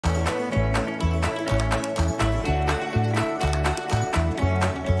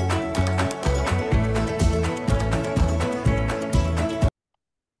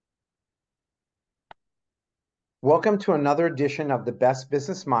Welcome to another edition of the Best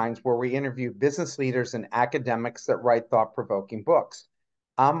Business Minds, where we interview business leaders and academics that write thought-provoking books.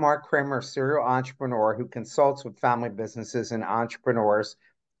 I'm Marc Kramer, a serial entrepreneur who consults with family businesses and entrepreneurs.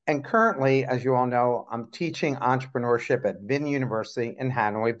 And currently, as you all know, I'm teaching entrepreneurship at Vinh University in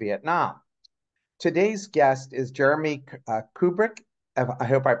Hanoi, Vietnam. Today's guest is Jeremie Kubicek. I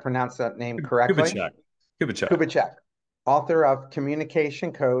hope I pronounced that name correctly. Kubicek. Kubicek. Kubicek, author of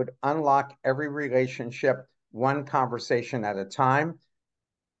Communication Code: Unlock Every Relationship One Conversation at a Time.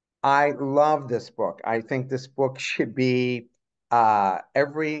 I love this book. I think this book should be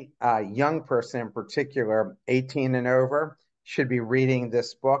every young person, in particular, 18 and over, should be reading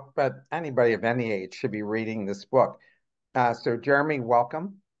this book, but anybody of any age should be reading this book. So, Jeremie,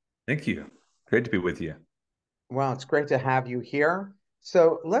 welcome. Thank you. Great to be with you. Well, it's great to have you here.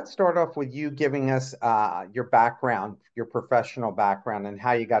 So, let's start off with you giving us your background, your professional background, and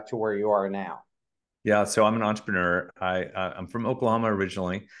how you got to where you are now. Yeah, so I'm an entrepreneur. I'm from Oklahoma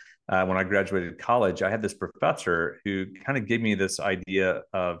originally. When I graduated college, I had this professor who kind of gave me this idea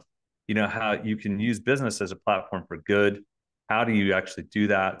of, how you can use business as a platform for good. How do you actually do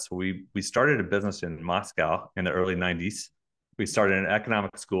that? So we started a business in Moscow in the early 90s. We started an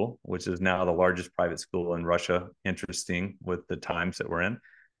economic school, which is now the largest private school in Russia. Interesting with the times that we're in.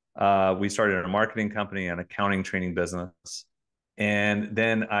 We started a marketing company and accounting training business. And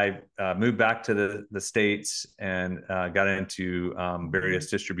then I moved back to the States and got into various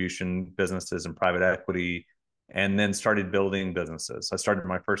distribution businesses and private equity, and then started building businesses. I started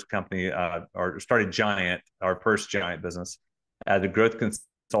my first company, or started Giant, our first Giant business, as a growth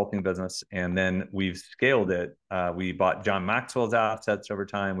consulting business. And then we've scaled it. We bought John Maxwell's assets over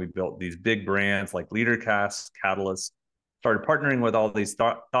time. We built these big brands like LeaderCast, Catalyst, started partnering with all these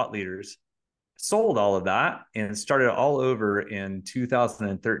thought leaders, sold all of that, and started all over in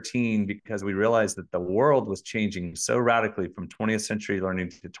 2013 because we realized that the world was changing so radically from 20th century learning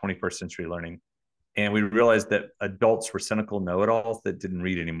to 21st century learning. And we realized that adults were cynical know-it-alls that didn't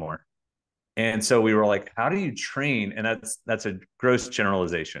read anymore. And so we were like, how do you train? And that's a gross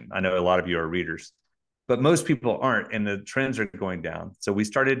generalization. I know a lot of you are readers, but most people aren't, and the trends are going down. So we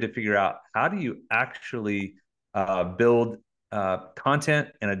started to figure out, how do you actually build content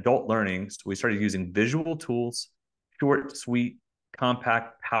and adult learning. So we started using visual tools, short, sweet,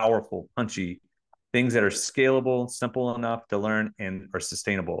 compact, powerful, punchy, things that are scalable, simple enough to learn, and are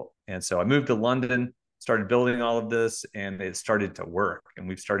sustainable. And so I moved to London, started building all of this, and it started to work. And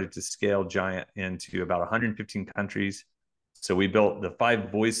we've started to scale Giant into about 115 countries. So we built the 5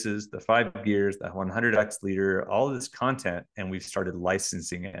 voices, the 5 gears, the 100x leader, all of this content, and we've started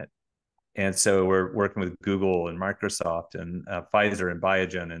licensing it. And so we're working with Google and Microsoft and Pfizer and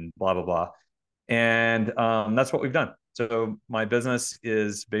Biogen and blah, blah, blah. And that's what we've done. So my business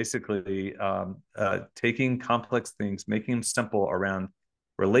is basically taking complex things, making them simple around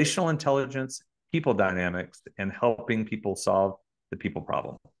relational intelligence, people dynamics, and helping people solve the people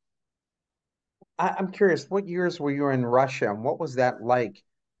problem. I'm curious, what years were you in Russia, and what was that like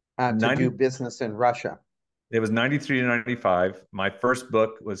to do 90, business in Russia? it was 93 to 95. My first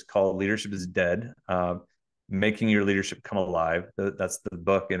book was called Leadership is Dead, Making Your Leadership Come Alive. That's the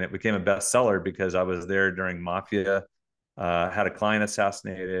book. And it became a bestseller because I was there during mafia, had a client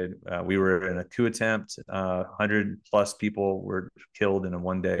assassinated. We were in a coup attempt. 100 plus people were killed in a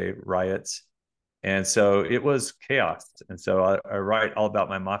one-day riots. And so it was chaos. And so I write all about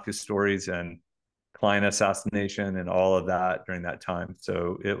my mafia stories and client assassination and all of that during that time.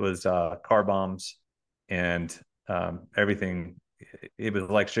 So it was car bombs and everything. It was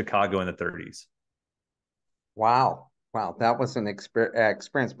like Chicago in the 30s. Wow. Wow, that was an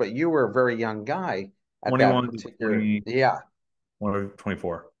experience, but you were a very young guy at that 21 to particular, 20, yeah,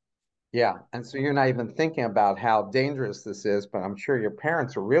 24. yeah. And so you're not even thinking about how dangerous this is, but I'm sure your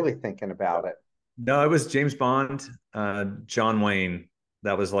parents are really thinking about it. No, it was James Bond, John Wayne.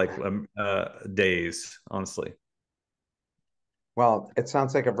 That was like days, honestly. Well, it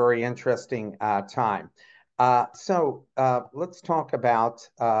sounds like a very interesting time. Let's talk about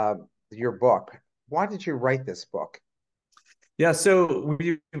your book. Why did you write this book? Yeah, so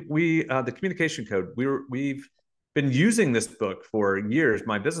we the communication code. We've been using this book for years.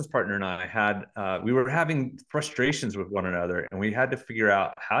 My business partner and I had we were having frustrations with one another, and we had to figure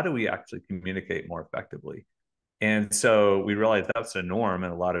out, how do we actually communicate more effectively. And so we realized that's a norm in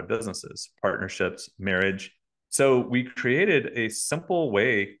a lot of businesses, partnerships, marriage. So we created a simple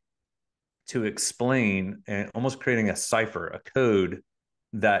way to explain, and almost creating a cipher, a code,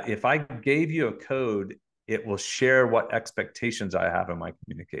 that if I gave you a code, it will share what expectations I have in my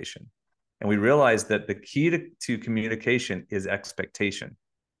communication. And we realized that the key to communication is expectation.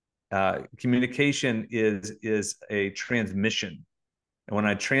 Communication is a transmission. And when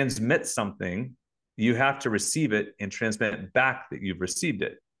I transmit something, you have to receive it and transmit back that you've received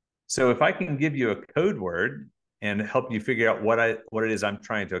it. So if I can give you a code word and help you figure out what it is I'm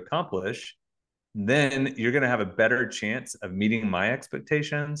trying to accomplish, then you're going to have a better chance of meeting my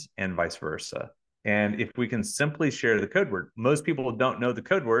expectations and vice versa. And if we can simply share the code word, most people don't know the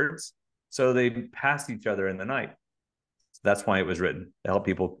code words, so they pass each other in the night. So that's why it was written, to help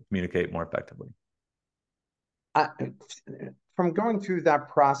people communicate more effectively. I, from going through that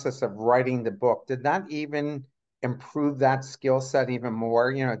process of writing the book, did that even improve that skill set even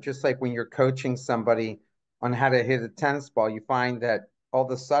more? You know, just like when you're coaching somebody on how to hit a tennis ball, you find that all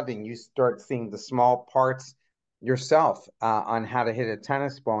of a sudden you start seeing the small parts yourself on how to hit a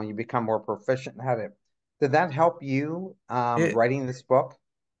tennis ball, and you become more proficient at it. Did that help you It, writing this book?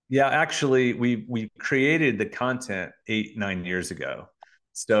 yeah, actually, we created the content 8, 9 years ago,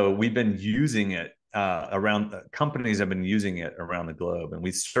 so we've been using it around. Companies have been using it around the globe, and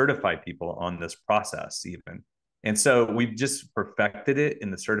we certify people on this process even. And so we've just perfected it in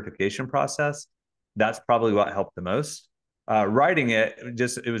the certification process. That's probably what helped the most. Writing it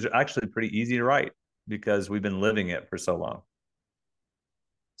was actually pretty easy to write because we've been living it for so long.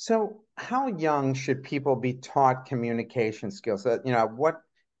 So, how young should people be taught communication skills? You know, what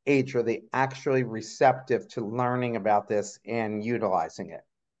age are they actually receptive to learning about this and utilizing it?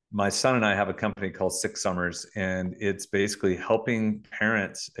 My son and I have a company called 6 Summers, and it's basically helping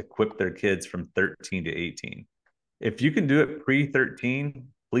parents equip their kids from 13 to 18. If you can do it pre-13,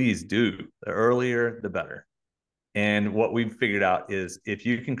 please do. The earlier, the better. And what we've figured out is if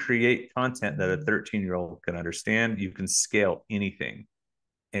you can create content that a 13-year-old can understand, you can scale anything.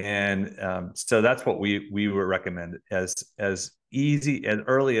 And so that's what we would recommend as easy as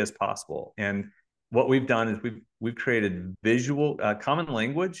early as possible. And what we've done is we've created visual common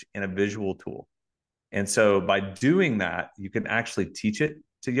language and a visual tool. And so by doing that, you can actually teach it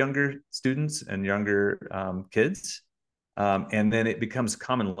to younger students and younger kids. And then it becomes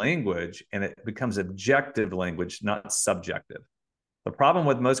common language, and it becomes objective language, not subjective. The problem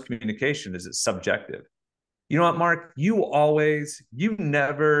with most communication is it's subjective. You know what, Mark? You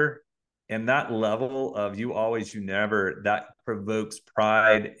never, and that level of you always, you never, that provokes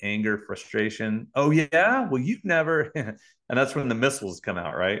pride, anger, frustration. Oh, yeah? Well, you've never. And that's when the missiles come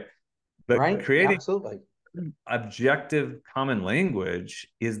out, right? But Right? creating Absolutely. objective common language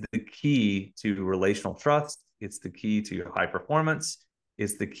is the key to relational trust. It's the key to high performance.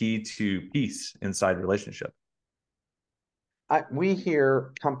 It's the key to peace inside relationship. We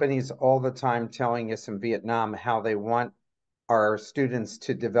hear companies all the time telling us in Vietnam how they want our students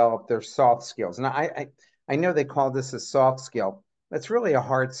to develop their soft skills. And I know they call this a soft skill. That's really a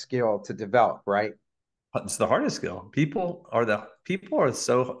hard skill to develop, right? It's the hardest skill. People are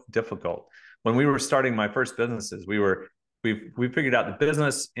so difficult. When we were starting my first businesses, we figured out the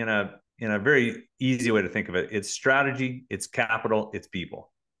business in a very easy way to think of it. It's strategy, it's capital, it's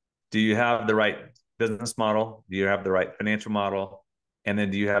people. Do you have the right business model? Do you have the right financial model? And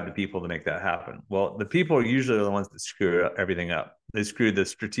then do you have the people to make that happen? Well, the people are usually the ones that screw everything up. They screw the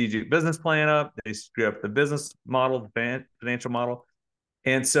strategic business plan up. They screw up the business model, the financial model.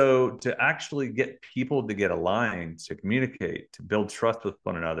 And so to actually get people to get aligned, to communicate, to build trust with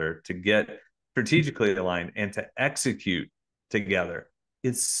one another, to get strategically aligned and to execute together,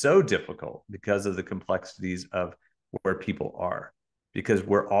 it's so difficult because of the complexities of where people are, because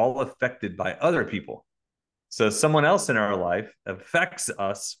we're all affected by other people. So someone else in our life affects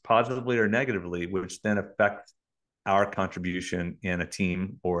us positively or negatively, which then affects our contribution in a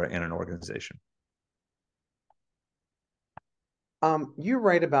team or in an organization. You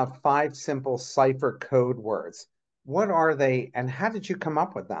write about 5 simple cipher code words. What are they, and how did you come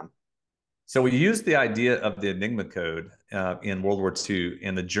up with them? So we used the idea of the Enigma code in World War II,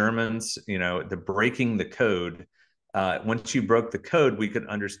 and the Germans, the breaking the code. Once you broke the code, we could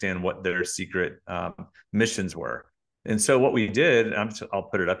understand what their secret missions were. And so what we did, I'll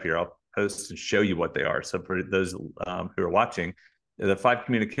put it up here. I'll post and show you what they are. So for those who are watching, the 5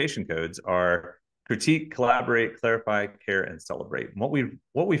 communication codes are critique, collaborate, clarify, care, and celebrate. And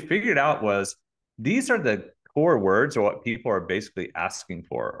what we figured out was these are the core words, or what people are basically asking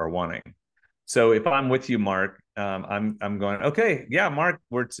for or wanting. So if I'm with you, Mark, I'm going, okay, yeah, Mark,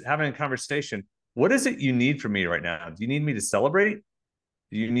 we're having a conversation. What is it you need from me right now? Do you need me to celebrate?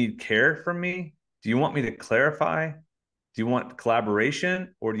 Do you need care from me? Do you want me to clarify? Do you want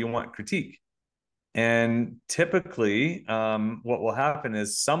collaboration, or do you want critique? And typically, what will happen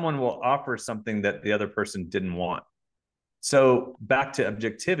is someone will offer something that the other person didn't want. So back to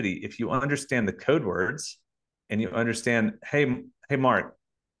objectivity, if you understand the code words and you understand, hey, Mark,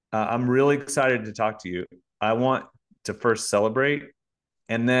 I'm really excited to talk to you. I want to first celebrate,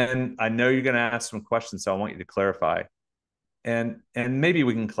 and then I know you're going to ask some questions, so I want you to clarify. And maybe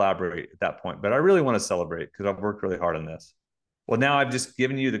we can collaborate at that point. But I really want to celebrate because I've worked really hard on this. Well, now I've just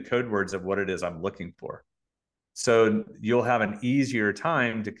given you the code words of what it is I'm looking for. So you'll have an easier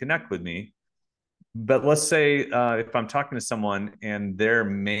time to connect with me. But let's say if I'm talking to someone and their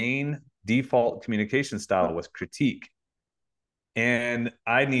main default communication style was critique, and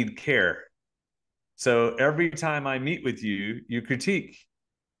I need care. So every time I meet with you, you critique.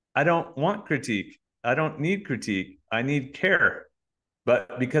 I don't want critique. I don't need critique. I need care.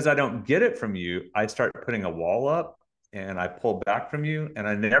 But because I don't get it from you, I start putting a wall up and I pull back from you and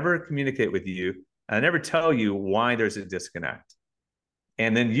I never communicate with you. I never tell you why there's a disconnect.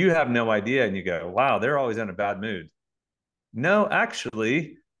 And then you have no idea and you go, wow, they're always in a bad mood. No,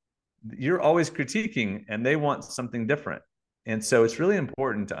 actually, you're always critiquing and they want something different. And so it's really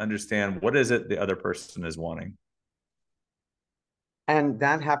important to understand what is it the other person is wanting. And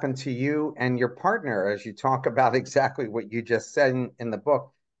that happened to you and your partner as you talk about exactly what you just said in the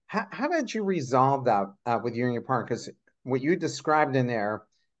book. How did you resolve that with you and your partner? Because what you described in there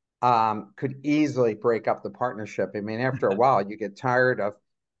could easily break up the partnership. I mean, after a while, you get tired of.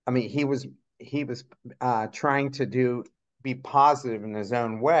 I mean, he was trying to be positive in his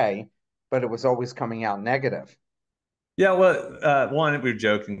own way, but it was always coming out negative. Yeah, well, one, we were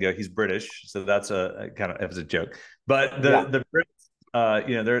joking. He's British, so that's a kind of it was a joke. But Yeah, the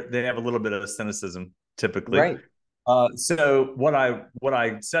Brits, they have a little bit of cynicism typically. right. So what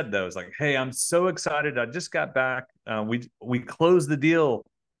I said though is like, hey, I'm so excited. I just got back. We closed the deal.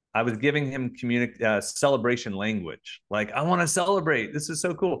 I was giving him celebration language. Like, I want to celebrate. This is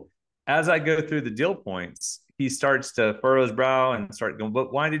so cool. As I go through the deal points, he starts to furrow his brow and start going,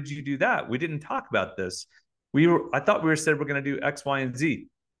 but why did you do that? We didn't talk about this. I thought we were said we're going to do X, Y, and Z.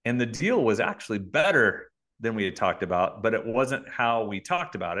 And the deal was actually better than we had talked about, but it wasn't how we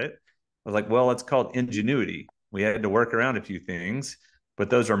talked about it. I was like, well, it's called ingenuity. We had to work around a few things, but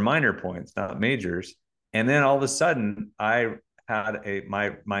those are minor points, not majors. And then all of a sudden, I had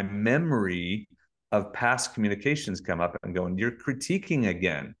my memory of past communications come up and going, you're critiquing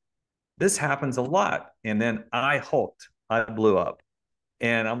again. This happens a lot. And then I hulked, I blew up.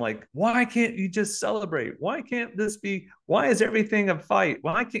 And I'm like, why can't you just celebrate? Why can't this be? Why is everything a fight?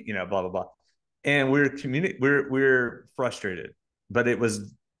 Why can't blah blah blah? And we're frustrated, but it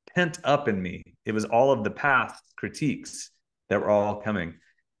was pent up in me. It was all of the past critiques that were all coming,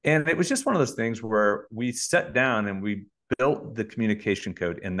 and it was just one of those things where we sat down and we built the communication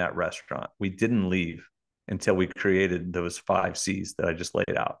code in that restaurant. We didn't leave until we created those 5 C's that I just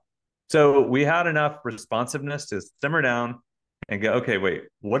laid out. So we had enough responsiveness to simmer down and go, okay, wait,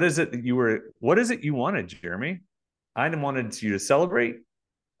 what is it you wanted, Jeremie? I wanted you to celebrate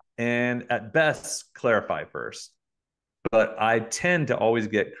and at best clarify first. But I tend to always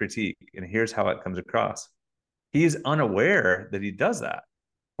get critique, and here's how it comes across. He's unaware that he does that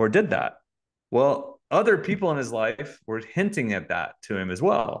or did that. Well, other people in his life were hinting at that to him as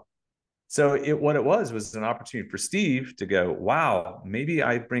well. So what it was an opportunity for Steve to go, wow, maybe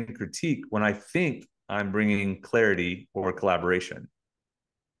I bring critique when I think I'm bringing clarity or collaboration.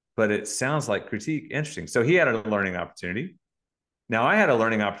 But it sounds like critique. Interesting. So he had a learning opportunity. Now I had a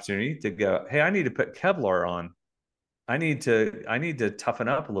learning opportunity to go, hey, I need to put Kevlar on. I need to toughen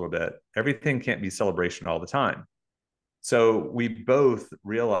up a little bit. Everything can't be celebration all the time. So we both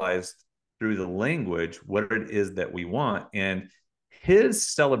realized through the language what it is that we want. And his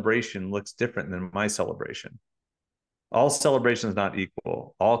celebration looks different than my celebration. All celebration is not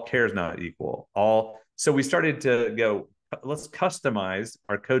equal. All care is not equal. So we started to go, let's customize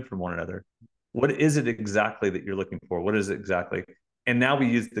our code from one another. What is it exactly that you're looking for? What is it exactly? And now we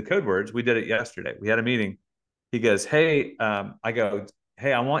use the code words. We did it yesterday. We had a meeting. He goes, hey, I go,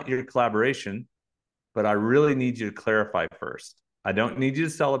 hey, I want your collaboration, but I really need you to clarify first. I don't need you to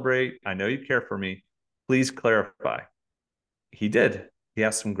celebrate. I know you care for me. Please clarify. He did. He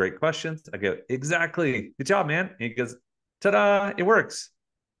asked some great questions. I go, exactly. Good job, man. And he goes, ta-da, it works.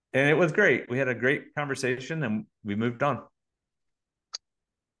 And it was great. We had a great conversation and we moved on.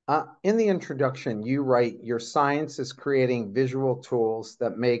 In the introduction, you write, your science is creating visual tools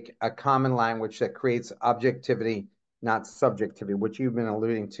that make a common language that creates objectivity, not subjectivity, which you've been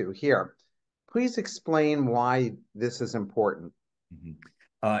alluding to here. Please explain why this is important. Mm-hmm.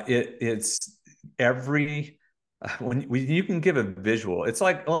 It's every when you can give a visual, it's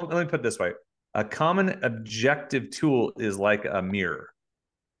like, let me put it this way. A common objective tool is like a mirror.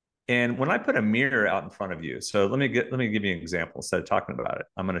 And when I put a mirror out in front of you, so let me give you an example instead of talking about it.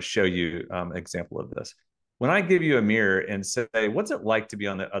 I'm going to show you an example of this. when I give you a mirror and say, what's it like to be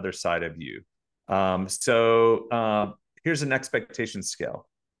on the other side of you? Here's an expectation scale.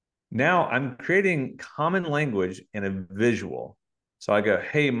 Now I'm creating common language in a visual. So I go,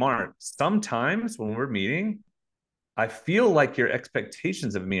 hey, Mark, sometimes when we're meeting, I feel like your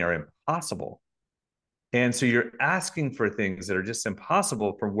expectations of me are impossible. And so you're asking for things that are just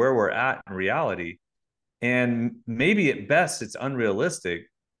impossible from where we're at in reality. And maybe at best it's unrealistic,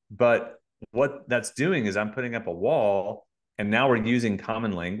 but what that's doing is I'm putting up a wall, and now we're using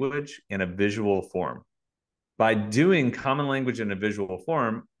common language in a visual form. By doing common language in a visual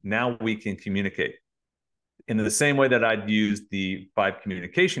form, now we can communicate in the same way that I'd use the 5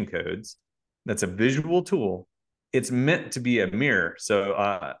 communication codes. That's a visual tool. It's meant to be a mirror. So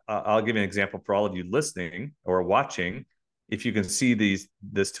I'll give you an example for all of you listening or watching. If you can see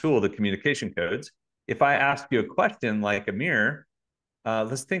this tool, the communication codes, if I ask you a question like a mirror,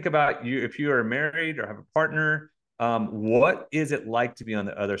 let's think about you. If you are married or have a partner, what is it like to be on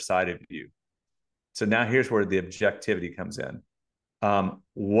the other side of you? So now here's where the objectivity comes in.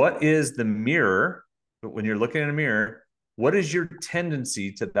 What is the mirror? When you're looking in a mirror, what is your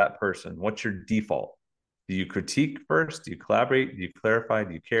tendency to that person? What's your default? Do you critique first? Do you collaborate? Do you clarify?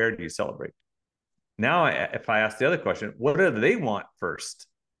 Do you care? Do you celebrate? Now, if I ask the other question, what do they want first?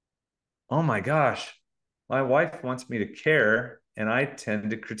 Oh my gosh, my wife wants me to care, and I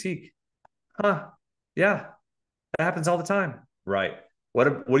tend to critique. Huh? Yeah, that happens all the time. Right.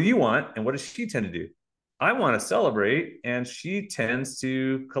 What do you want, and what does she tend to do? I want to celebrate, and she tends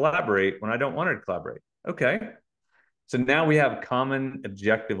to collaborate when I don't want her to collaborate. Okay. So now we have common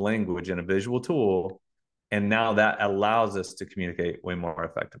objective language and a visual tool, and now that allows us to communicate way more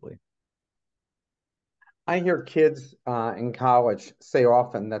effectively. I hear kids in college say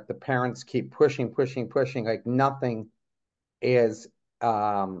often that the parents keep pushing, pushing, pushing, like nothing is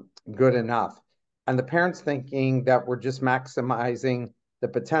good enough. And the parents thinking that we're just maximizing the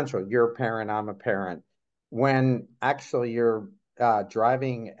potential. You're a parent, I'm a parent, when actually you're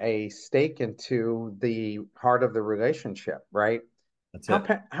driving a stake into the heart of the relationship, right? That's How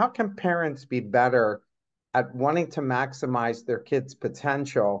it. how can parents be better at wanting to maximize their kids'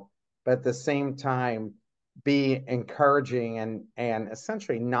 potential, but at the same time be encouraging and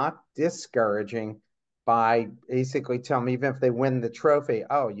essentially not discouraging by basically telling them even if they win the trophy,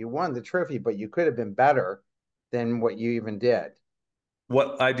 oh, you won the trophy, but you could have been better than what you even did.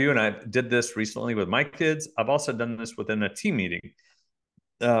 What I do, and I did this recently with my kids, I've also done this within a team meeting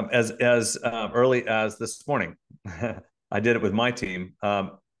as early as this morning. I did it with my team.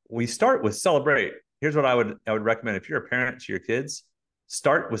 We start with celebrate. Here's what I would recommend if you're a parent to your kids,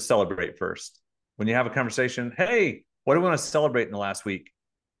 start with celebrate first. When you have a conversation, hey, what do we want to celebrate in the last week?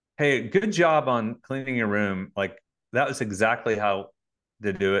 Hey, good job on cleaning your room. Like that was exactly how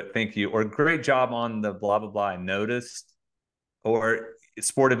to do it. Thank you. Or great job on the blah blah blah. I noticed. Or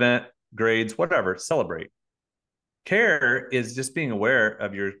sport event, grades, whatever. Celebrate. Care is just being aware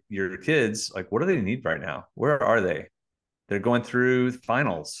of your kids. Like, what do they need right now? Where are they? They're going through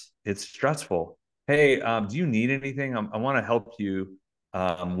finals. It's stressful. Hey, do you need anything? I want to help you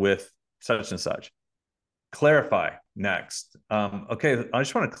with such and such. Clarify next. Okay, I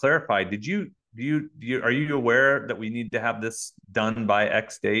just want to clarify. Are you aware that we need to have this done by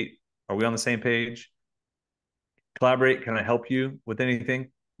X date? Are we on the same page? Collaborate. Can I help you with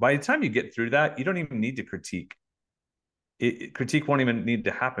anything? By the time you get through that, you don't even need to critique. Critique won't even need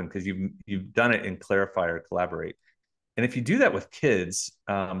to happen because you've done it in clarify or collaborate. And if you do that with kids,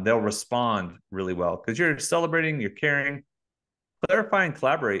 they'll respond really well because you're celebrating, you're caring. Clarify and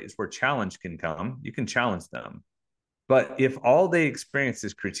collaborate is where challenge can come. You can challenge them. But if all they experience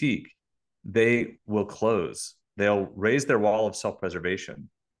is critique, they will close. They'll raise their wall of self-preservation.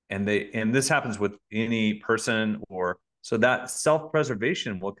 And this happens with any person, or so that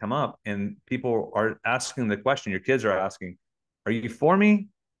self-preservation will come up, and people are asking the question, your kids are asking, are you for me?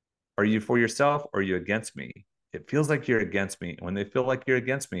 Are you for yourself? Or are you against me? It feels like you're against me. When they feel like you're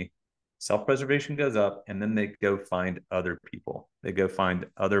against me, self-preservation goes up, and then they go find other people. They go find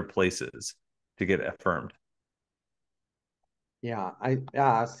other places to get affirmed. Yeah,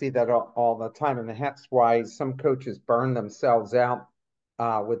 I see that all the time, and that's why some coaches burn themselves out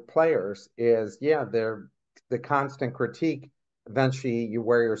with players. Is yeah, they're the constant critique. Eventually, you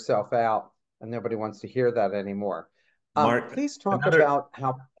wear yourself out, and nobody wants to hear that anymore. Mark, Please talk another about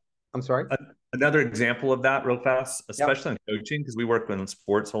how. I'm sorry. another example of that real fast, Yep. especially in coaching, because we work in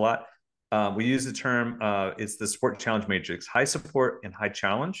sports a lot. We use the term, it's the sport challenge matrix, high support and high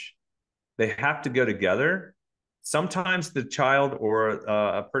challenge. They have to go together. Sometimes the child or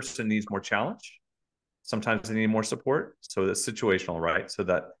a person needs more challenge. Sometimes they need more support. So it's situational, right? So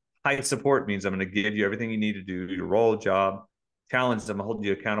that High support means I'm going to give you everything you need to do your role, job. Challenge, I'm going to hold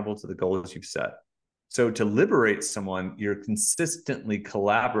you accountable to the goals you've set. So to liberate someone, you're consistently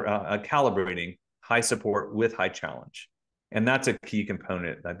calibrating high support with high challenge. And that's a key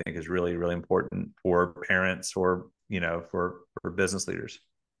component I think is really, really important for parents or, for business leaders.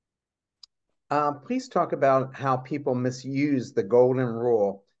 Please talk about how people misuse the golden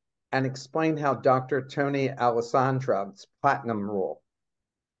rule and explain how Dr. Tony Alessandra's platinum rule.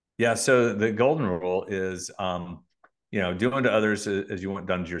 Yeah. So the golden rule is, do unto others as you want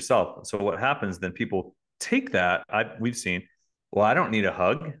done to yourself. So what happens then? People take that. We've seen. Well, I don't need a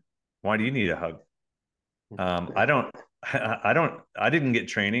hug. Why do you need a hug? I don't. I don't. I didn't get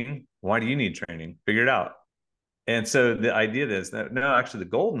training. Why do you need training? Figure it out. And so the idea is that no, actually, the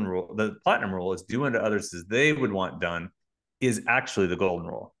golden rule, the platinum rule, is do unto others as they would want done, is actually the golden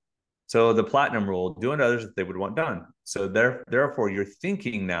rule. So the platinum rule, do unto others as they would want done. So therefore, you're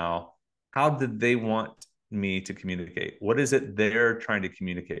thinking now, how did they want me to communicate? What is it they're trying to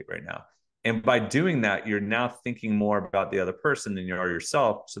communicate right now? And by doing that, you're now thinking more about the other person than you are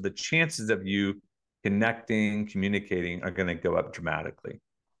yourself. So the chances of you connecting, communicating are going to go up dramatically.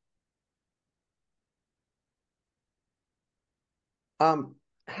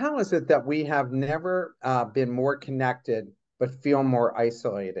 How is it that we have never been more connected but feel more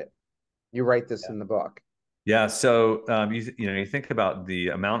isolated? You write this in the book. Yeah. So you think about the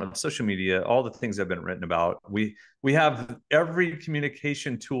amount of social media, all the things that have been written about. We have every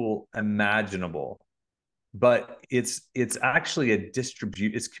communication tool imaginable, but it's actually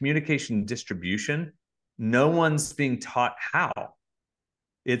it's communication distribution. No one's being taught how.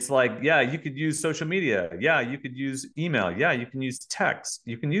 It's like, yeah, you could use social media. Yeah, you could use email. Yeah, you can use text.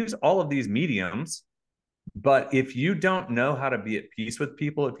 You can use all of these mediums. But if you don't know how to be at peace with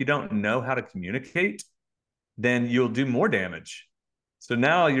people, if you don't know how to communicate, then you'll do more damage. So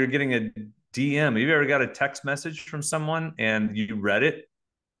now you're getting a DM. Have you ever got a text message from someone and you read it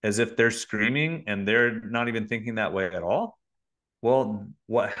as if they're screaming and they're not even thinking that way at all? Well,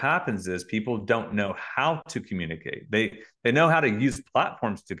 what happens is people don't know how to communicate. They know how to use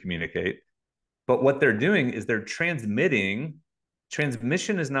platforms to communicate, but what they're doing is they're transmitting.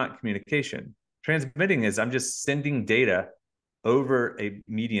 Transmission is not communication. Transmitting is I'm just sending data over a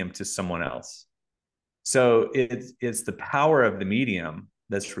medium to someone else. So it's the power of the medium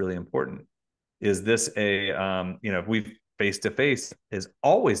that's really important. Is this if we face to face is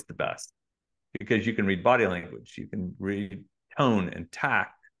always the best because you can read body language, you can read tone and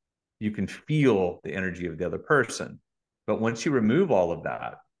tact, you can feel the energy of the other person. But once you remove all of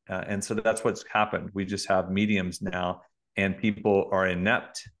that, and so that's what's happened. We just have mediums now, and people are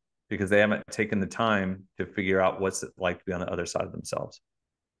inept because they haven't taken the time to figure out what's it like to be on the other side of themselves.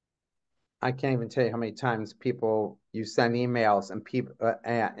 I can't even tell you how many times you send emails and people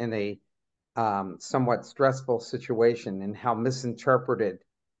in a somewhat stressful situation and how misinterpreted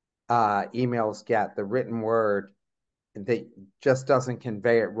emails get, the written word that just doesn't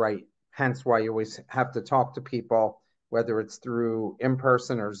convey it right. Hence why you always have to talk to people, whether it's through in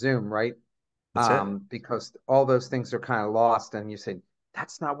person or Zoom, right? That's it. Because all those things are kind of lost, and you say,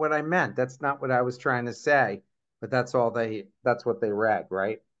 "That's not what I meant. That's not what I was trying to say." But that's what they read,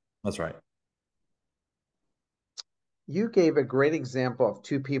 right? That's right. You gave a great example of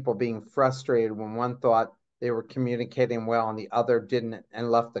two people being frustrated when one thought they were communicating well and the other didn't and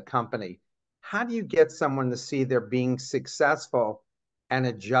left the company. How do you get someone to see they're being successful and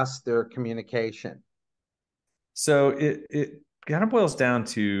adjust their communication? So it kind of boils down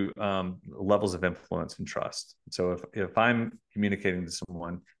to levels of influence and trust. So if I'm communicating to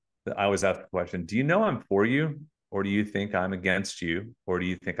someone, I always ask the question: do you know I'm for you, or do you think I'm against you, or do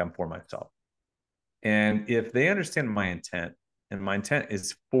you think I'm for myself? And if they understand my intent, and my intent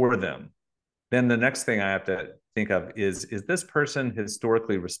is for them, then the next thing I have to think of is this person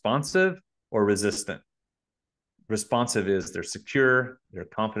historically responsive or resistant? Responsive is they're secure, they're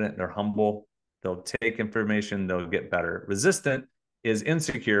confident, they're humble, they'll take information, they'll get better. Resistant is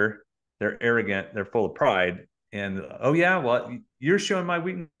insecure, they're arrogant, they're full of pride. And oh, yeah, well, you're showing my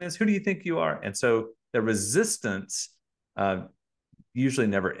weakness. Who do you think you are? And so the resistance usually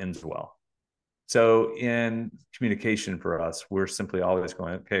never ends well. So in communication for us, we're simply always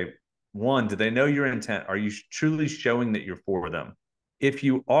going, okay, one, do they know your intent? Are you truly showing that you're for them? If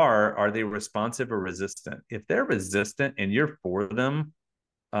you are they responsive or resistant? If they're resistant and you're for them,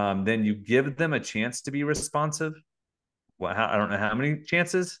 then you give them a chance to be responsive. Well, I don't know how many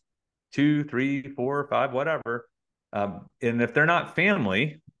chances, 2, 3, 4, 5, whatever. And if they're not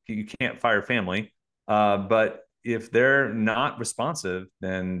family, you can't fire family. But if they're not responsive,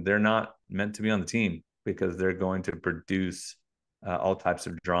 then they're not meant to be on the team because they're going to produce all types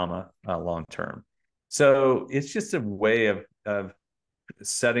of drama long term. So it's just a way of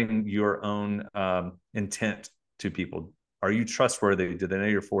setting your own intent to people. Are you trustworthy? Do they know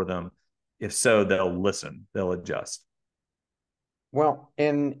you're for them? If so, they'll listen, they'll adjust. Well,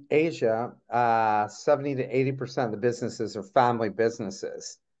 in Asia, 70 to 80% of the businesses are family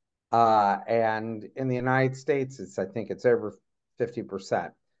businesses. And in the United States, I think it's over 50%.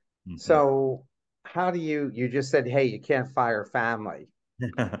 Mm-hmm. So how do you just said, hey, you can't fire family.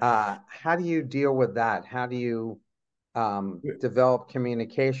 How do you deal with that? How do you develop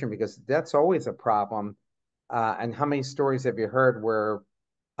communication? Because that's always a problem. And how many stories have you heard where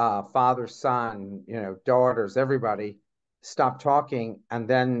father, son, daughters, everybody stop talking, and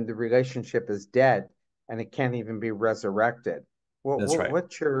then the relationship is dead and it can't even be resurrected? That's right.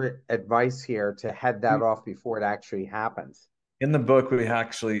 What's your advice here to head that off before it actually happens? In the book, we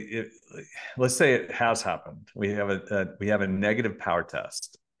actually, let's say it has happened. We have a negative power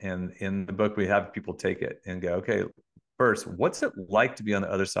test, and in the book, we have people take it and go, okay, first, what's it like to be on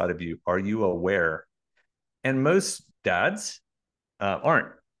the other side of you? Are you aware? And most dads aren't.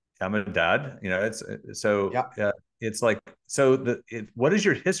 I'm a dad, it's so Yeah, it's like, so what has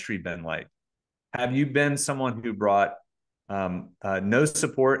your history been like? Have you been someone who brought no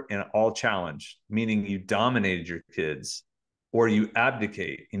support and all challenge, meaning you dominated your kids, or you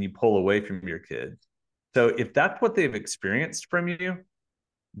abdicate and you pull away from your kids? So if that's what they've experienced from you,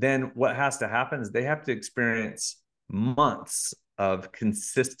 then what has to happen is they have to experience months of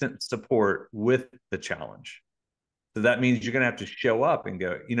consistent support with the challenge. So that means you're going to have to show up and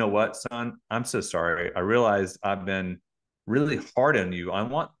go, you know what, son, I'm so sorry. I realized I've been really hard on you. I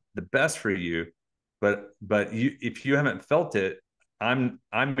want the best for you, but if you haven't felt it, I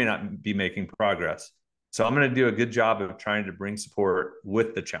may not be making progress. So I'm going to do a good job of trying to bring support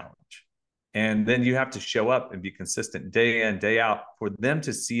with the challenge. And then you have to show up and be consistent day in, day out for them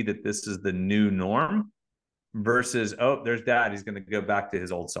to see that this is the new norm versus, oh, there's dad. He's going to go back to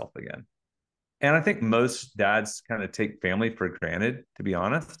his old self again. And I think most dads kind of take family for granted, to be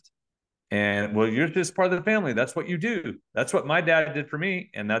honest. And well, you're just part of the family. That's what you do. That's what my dad did for me.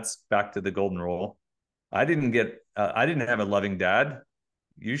 And that's back to the golden rule. I didn't have a loving dad.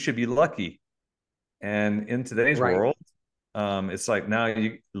 You should be lucky. And in today's right. world, it's like now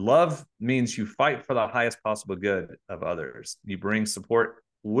love means you fight for the highest possible good of others. You bring support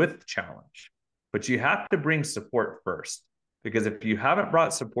with challenge, but you have to bring support first. Because if you haven't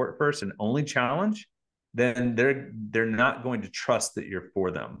brought support first and only challenge, then they're not going to trust that you're for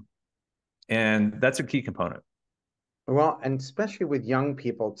them. And that's a key component. Well, and especially with young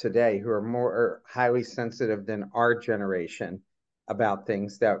people today who are more highly sensitive than our generation about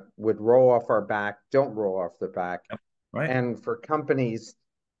things that would roll off our back, don't roll off the back. Yep. Right. And for companies,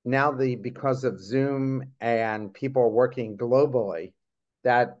 now because of Zoom and people are working globally,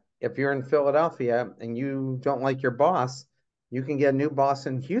 that if you're in Philadelphia and you don't like your boss, you can get a new boss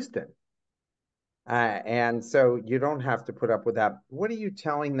in Houston. And so you don't have to put up with that. What are you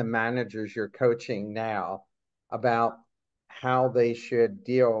telling the managers you're coaching now about how they should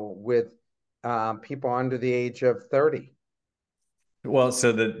deal with people under the age of 30? Well,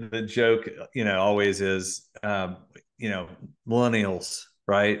 so the joke, always is, millennials,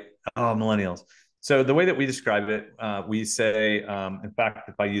 right? Oh, millennials. So the way that we describe it, we say, in fact,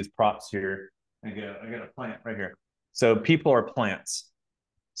 if I use props here, I got a plant right here. So people are plants.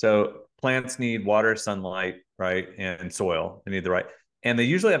 So plants need water, sunlight, right, and soil. They need the right, and they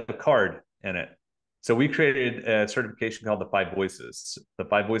usually have a card in it. So we created a certification called the Five Voices. The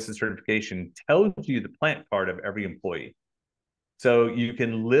Five Voices certification tells you the plant card of every employee. So you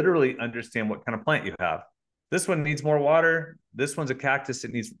can literally understand what kind of plant you have. This one needs more water. This one's a cactus.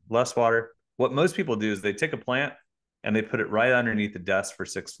 It needs less water. What most people do is they take a plant and they put it right underneath the desk for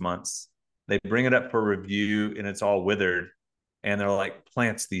 6 months. They bring it up for review and it's all withered. And they're like,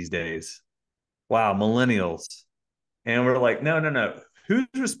 plants these days. Wow, millennials. And we're like, no, no, no. Whose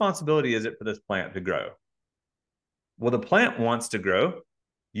responsibility is it for this plant to grow? Well, the plant wants to grow.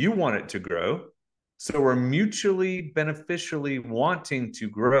 You want it to grow. So we're mutually beneficially wanting to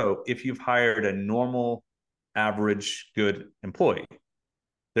grow if you've hired a normal, average, good employee.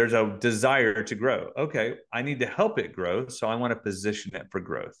 There's a desire to grow. Okay, I need to help it grow. So I want to position it for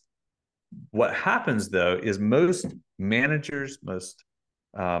growth. What happens though is most managers, most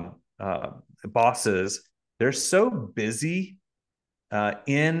bosses, they're so busy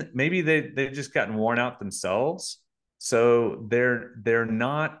in maybe they've just gotten worn out themselves, so they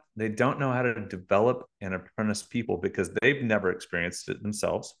don't know how to develop and apprentice people because they've never experienced it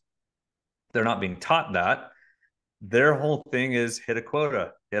themselves. They're not being taught that. Their whole thing is hit a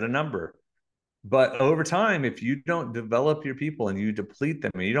quota, hit a number. But over time, if you don't develop your people and you deplete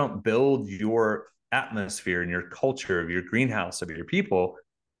them and you don't build your atmosphere and your culture of your greenhouse of your people,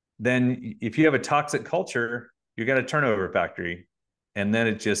 then if you have a toxic culture, you got a turnover factory. And then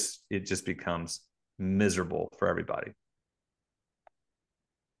it just becomes miserable for everybody.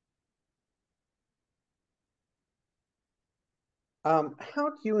 How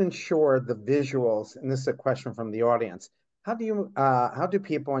do you ensure the visuals, and this is a question from the audience, how do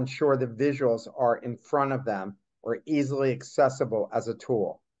people ensure the visuals are in front of them or easily accessible as a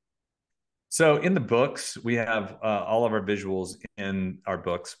tool? So in the books, we have all of our visuals in our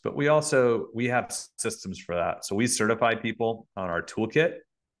books, but we have systems for that. So we certify people on our toolkit,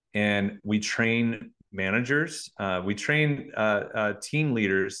 and we train managers. We train team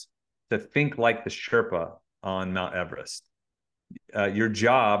leaders to think like the Sherpa on Mount Everest. Your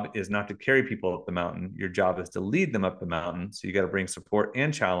job is not to carry people up the mountain. Your job is to lead them up the mountain. So you got to bring support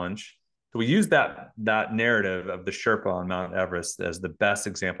and challenge. So we use that narrative of the Sherpa on Mount Everest as the best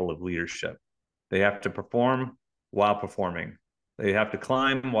example of leadership. They have to perform while performing. They have to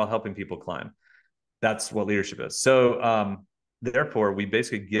climb while helping people climb. That's what leadership is. So therefore, we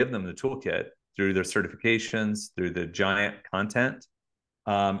basically give them the toolkit through their certifications, through the giant content,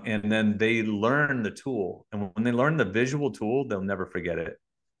 and then they learn the tool. And when they learn the visual tool, they'll never forget it.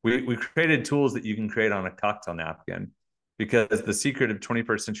 We created tools that you can create on a cocktail napkin, because the secret of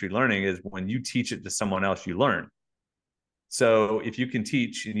 21st century learning is when you teach it to someone else, you learn. So if you can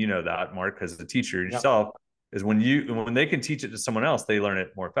teach, and you know that, Mark, as a teacher Yep. yourself, is when they can teach it to someone else, they learn it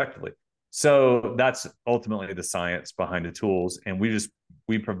more effectively. So that's ultimately the science behind the tools, and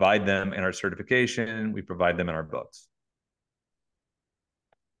we provide them in our certification, we provide them in our books.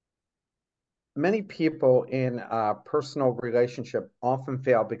 Many people in a personal relationship often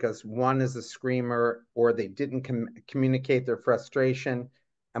fail because one is a screamer or they didn't communicate their frustration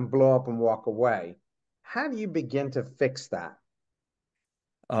and blow up and walk away. How do you begin to fix that?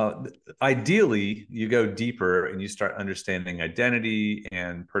 Uh, Ideally, you go deeper and you start understanding identity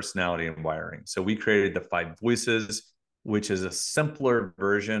and personality and wiring. So we created the five voices, which is a simpler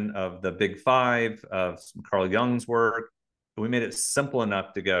version of the big five of Carl Jung's work. We made it simple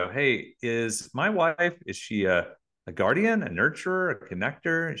enough to go, hey, is my wife, is she a guardian, a nurturer, a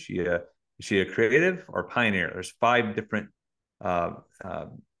connector? Is she a creative or pioneer? There's five different uh, uh,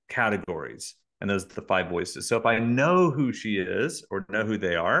 categories, and those are the five voices. So if I know who she is or know who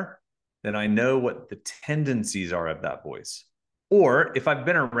they are, then I know what the tendencies are of that voice. Or if I've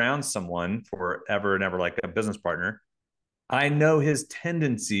been around someone forever and ever, like a business partner, I know his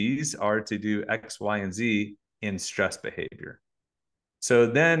tendencies are to do X, Y, and Z in stress behavior. So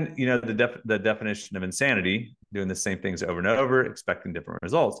then, the definition of insanity, doing the same things over and over, expecting different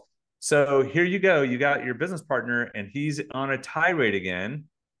results. So here you go. You got your business partner and he's on a tirade again.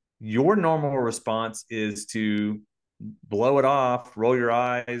 Your normal response is to blow it off, roll your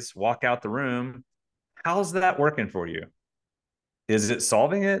eyes, walk out the room. How's that working for you? Is it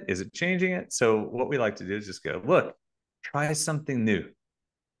solving it? Is it changing it? So what we like to do is just go, look, try something new.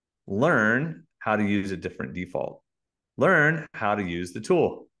 Learn how to use a different default. Learn how to use the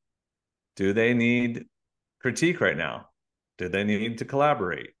tool. Do they need critique right now? Do they need to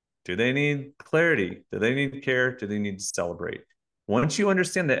collaborate? Do they need clarity? Do they need care? Do they need to celebrate? Once you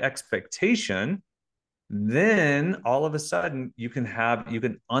understand the expectation, then all of a sudden you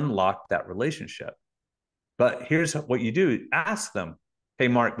can unlock that relationship. But here's what you do: ask them, hey,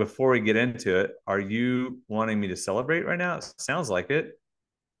 Mark, before we get into it, are you wanting me to celebrate right now? It sounds like it.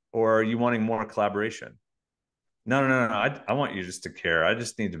 Or are you wanting more collaboration? No, no, no, no. I want you just to care. I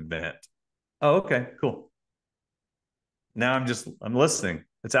just need to vent. Oh, okay, cool. Now I'm listening.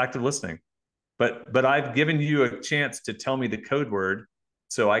 It's active listening. But I've given you a chance to tell me the code word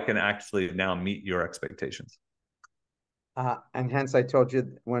so I can actually now meet your expectations. And hence, I told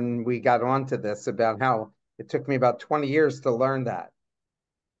you when we got onto this about how it took me about 20 years to learn that.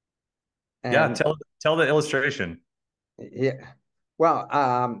 Yeah, And tell the illustration. yeah, well,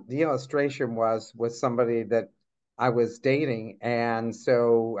 the illustration was with somebody that I was dating, and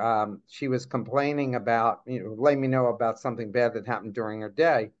so she was complaining about, letting me know about something bad that happened during her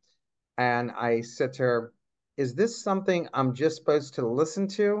day. And I said to her, "Is this something I'm just supposed to listen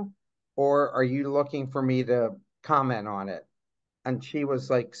to, or are you looking for me to comment on it?" And she was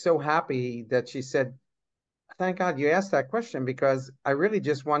like so happy that she said, "Thank God you asked that question because I really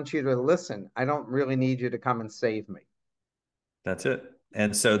just want you to listen. I don't really need you to come and save me." That's it.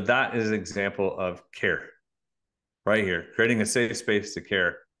 And so that is an example of care right here, creating a safe space to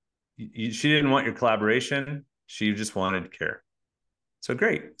care. She didn't want your collaboration. She just wanted care. So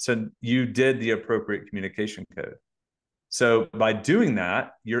great. So you did the appropriate communication code. So by doing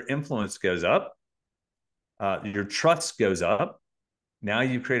that, your influence goes up your trust goes up. Now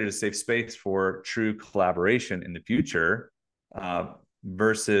you've created a safe space for true collaboration in the future,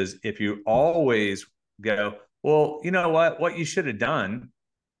 versus if you always go, well, you know what you should have done,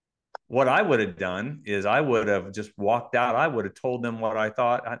 what I would have done is I would have just walked out. I would have told them what I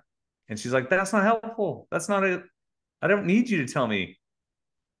thought. And she's like, that's not helpful. That's not a, I don't need you to tell me.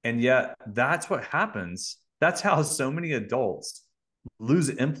 And yet that's what happens. That's how so many adults lose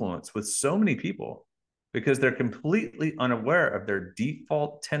influence with so many people, because they're completely unaware of their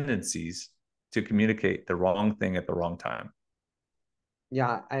default tendencies to communicate the wrong thing at the wrong time.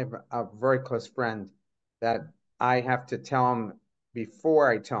 Yeah, I have a very close friend that I have to tell him before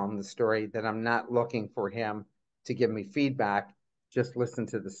I tell him the story that I'm not looking for him to give me feedback. Just listen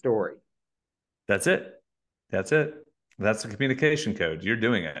to the story. That's it. That's it. That's the communication code. You're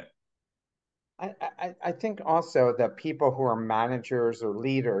doing it. I think also that people who are managers or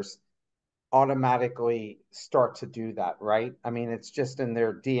leaders automatically start to do that, right? I mean, it's just in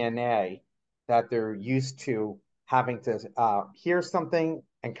their DNA that they're used to having to hear something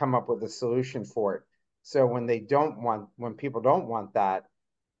and come up with a solution for it. So when people don't want that,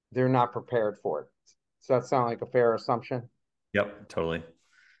 they're not prepared for it. Does that sound like a fair assumption? Yep, totally.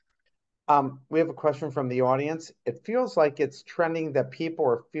 We have a question from the audience. It feels like it's trending that people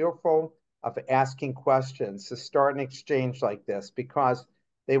are fearful of asking questions to start an exchange like this because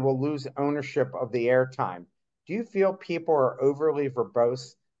they will lose ownership of the airtime. Do you feel people are overly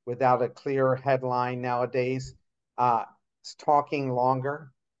verbose without a clear headline nowadays, uh, talking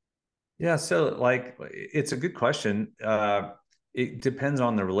longer? Yeah, so like it's a good question. It depends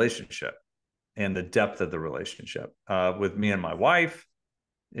on the relationship and the depth of the relationship. With me and my wife,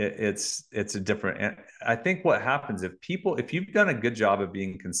 it's a different. I think what happens if you've done a good job of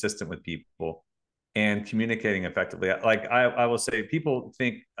being consistent with people and communicating effectively, like I will say, people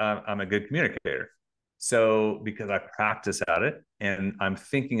think I'm a good communicator. So because I practice at it and I'm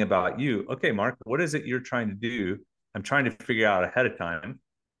thinking about you, okay, Mark, what is it you're trying to do? I'm trying to figure out ahead of time.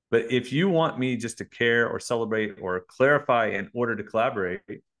 But if you want me just to care or celebrate or clarify in order to collaborate,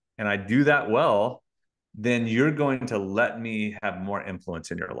 and I do that well, then you're going to let me have more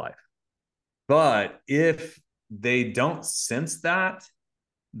influence in your life. But if they don't sense that,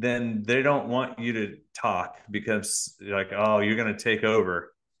 then they don't want you to talk because like, oh, you're going to take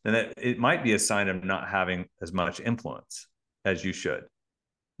over. Then it might be a sign of not having as much influence as you should.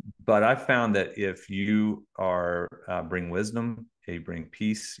 But I found that if you are bring wisdom, you bring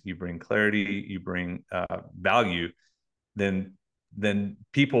peace, you bring clarity, you bring value, then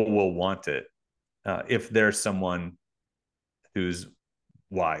people will want it if there's someone who's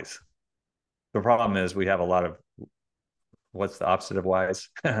wise. The problem is we have a lot of, what's the opposite of wise?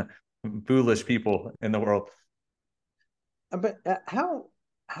 Foolish people in the world. But how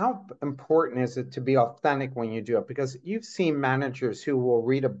important is it to be authentic when you do it? Because you've seen managers who will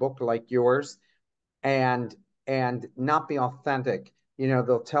read a book like yours and not be authentic. You know,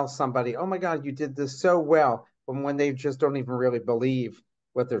 they'll tell somebody, "Oh my God, you did this so well," but when they just don't even really believe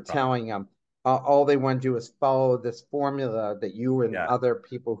what they're Right. telling them, all they want to do is follow this formula that you and Yeah. other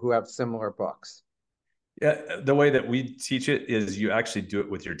people who have similar books. Yeah. The way that we teach it is you actually do it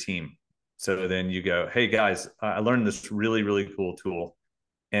with your team. So then you go, hey guys, I learned this really, really cool tool.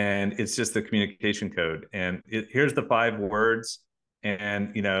 And it's just the communication code. And here's the 5 words.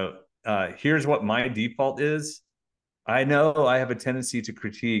 And, here's what my default is. I know I have a tendency to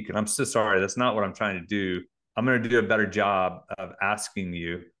critique, and I'm so sorry. That's not what I'm trying to do. I'm going to do a better job of asking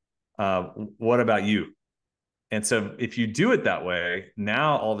you, uh, what about you? And so if you do it that way,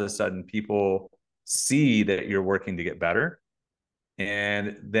 now all of a sudden people see that you're working to get better.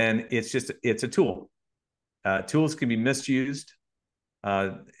 And then it's a tool. Tools can be misused,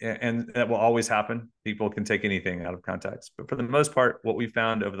 and that will always happen. People can take anything out of context. But for the most part, what we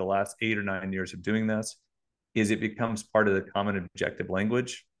found over the last 8 or 9 years of doing this is it becomes part of the common objective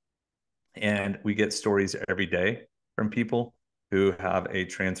language. And we get stories every day from people who have a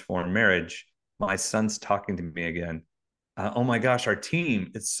transformed marriage. My son's talking to me again. Oh my gosh, our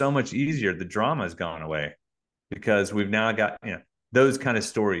team, it's so much easier. The drama has gone away because we've now got, those kind of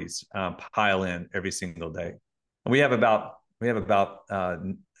stories pile in every single day. And we have about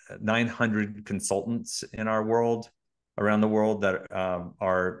 900 consultants in our world, around the world, that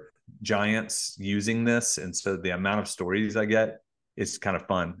are giants using this. And so the amount of stories I get is kind of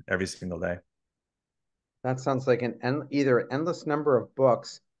fun every single day. That sounds like either an endless number of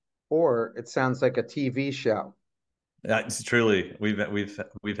books, or it sounds like a TV show. It's truly, we've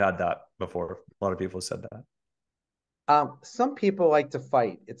had that before. A lot of people have said that. Some people like to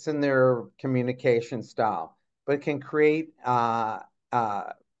fight. It's in their communication style, but it can create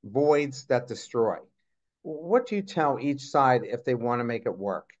voids that destroy. What do you tell each side if they want to make it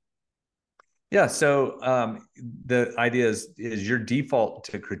work? Yeah. So the idea is your default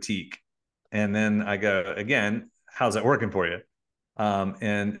to critique, and then I go again. How's that working for you?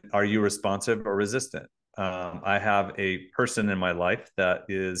 And are you responsive or resistant? I have a person in my life that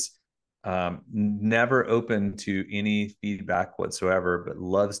is never open to any feedback whatsoever, but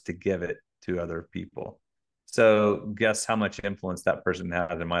loves to give it to other people. So, guess how much influence that person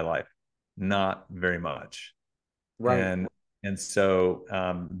had in my life? Not very much. Right. And so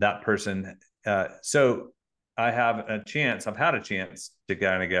that person, so I have a chance. I've had a chance to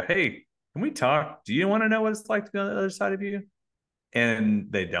kind of go, hey, can we talk? Do you want to know what it's like to be on the other side of you? And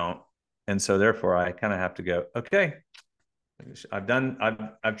they don't. And so therefore I kind of have to go, okay,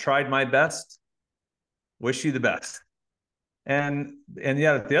 I've tried my best. Wish you the best. And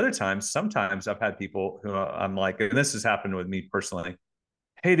yeah, the other times, sometimes I've had people who I'm like, and this has happened with me personally.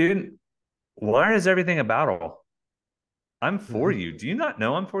 Hey, dude, why is everything a battle? I'm for Mhm. you. Do you not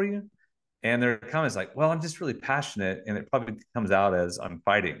know I'm for you? And their comments like, well, I'm just really passionate, and it probably comes out as I'm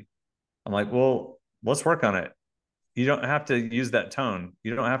fighting. I'm like, well, let's work on it. You don't have to use that tone.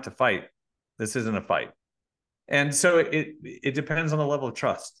 You don't have to fight. This isn't a fight. And so it depends on the level of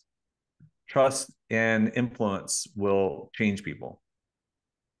trust. Trust and influence will change people.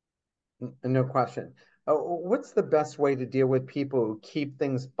 No question. What's the best way to deal with people who keep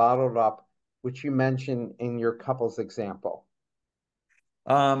things bottled up, which you mentioned in your couple's example?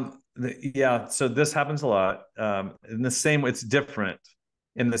 Yeah, so this happens a lot. In the same, it's different.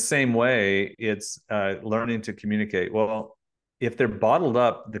 In the same way, it's learning to communicate. Well, if they're bottled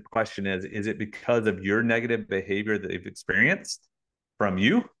up, the question is it because of your negative behavior that they've experienced from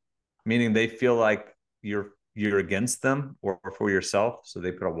you? Meaning they feel like you're against them or for yourself, so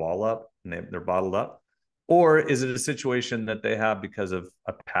they put a wall up and they're bottled up, or is it a situation that they have because of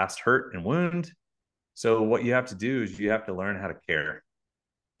a past hurt and wound? So what you have to do is you have to learn how to care,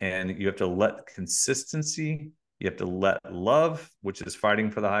 and you have to let consistency, you have to let love, which is fighting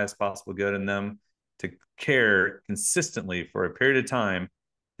for the highest possible good in them, to care consistently for a period of time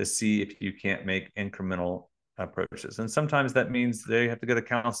to see if you can't make incremental approaches. And sometimes that means they have to go to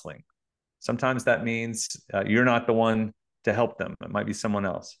counseling. Sometimes that means you're not the one to help them. It might be someone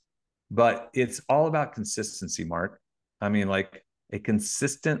else. But it's all about consistency, Mark. I mean, like a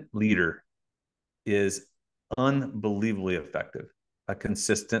consistent leader is unbelievably effective. A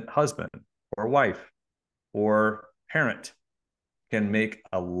consistent husband or wife or parent can make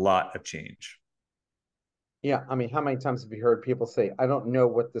a lot of change. Yeah, I mean, how many times have you heard people say, I don't know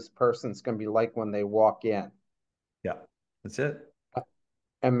what this person's going to be like when they walk in, Yeah, that's it.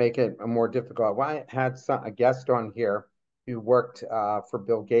 and make it more difficult? Well, I had a guest on here who worked for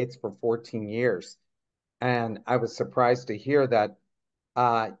Bill Gates for 14 years, and I was surprised to hear that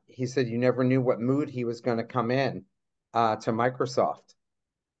he said you never knew what mood he was going to come in to Microsoft.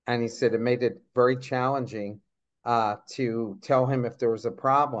 And he said it made it very challenging to tell him if there was a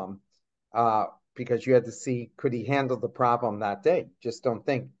problem uh, because you had to see could he handle the problem that day. Just don't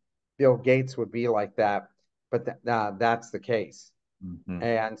think Bill Gates would be like that, but that's the case. Mm-hmm.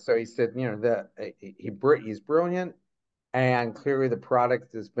 And so he said, you know, he's brilliant, and clearly the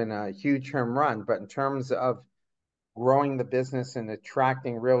product has been a huge home run. But in terms of growing the business and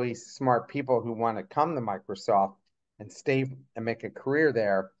attracting really smart people who want to come to Microsoft and stay and make a career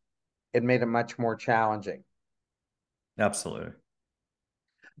there, it made it much more challenging. Absolutely.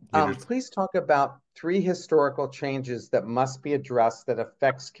 Leaders. Please talk about three historical changes that must be addressed that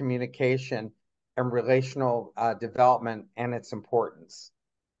affects communication and relational development and its importance.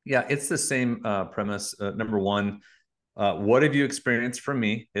 Yeah, it's the same premise. Number one, what have you experienced from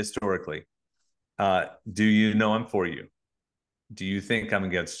me historically? Do you know I'm for you? Do you think I'm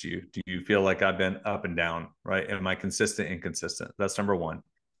against you? Do you feel like I've been up and down? Right? Am I consistent, inconsistent? That's number one.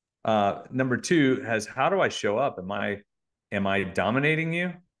 Number two has how do I show up? Am I dominating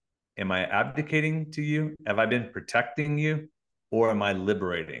you? Am I abdicating to you? Have I been protecting you? Or am I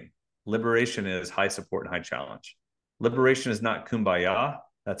liberating? Liberation is high support and high challenge. Liberation is not kumbaya.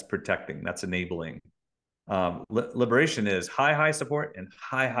 That's protecting. That's enabling. Liberation is high support and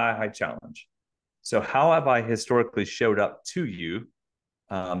high challenge. So how have I historically showed up to you?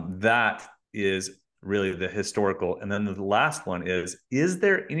 That is really the historical. And then the last one is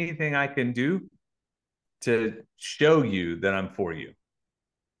there anything I can do to show you that I'm for you?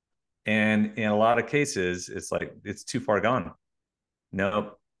 And in a lot of cases, it's like, it's too far gone.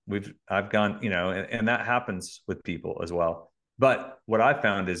 No, I've gone, and that happens with people as well. But what I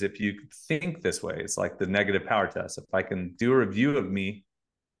found is if you think this way, it's like the negative power test. If I can do a review of me,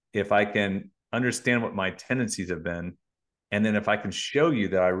 if I can understand what my tendencies have been, and then if I can show you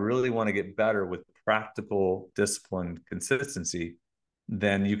that I really want to get better with practical, disciplined consistency,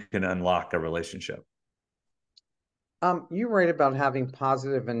 then you can unlock a relationship. You write about having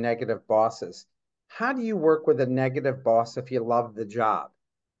positive and negative bosses. How do you work with a negative boss if you love the job?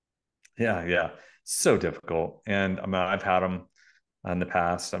 Yeah, yeah. So difficult. And I mean, I've had them in the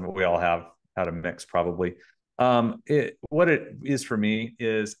past. I mean, we all have had a mix probably. What it is for me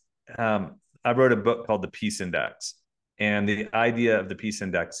is I wrote a book called The Peace Index. And the idea of the Peace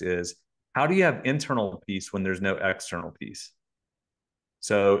Index is how do you have internal peace when there's no external peace?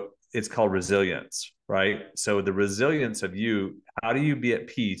 So it's called resilience, right? So the resilience of you, how do you be at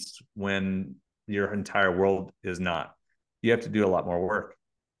peace when your entire world is not? You have to do a lot more work.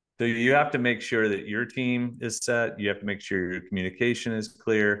 So you have to make sure that your team is set. You have to make sure your communication is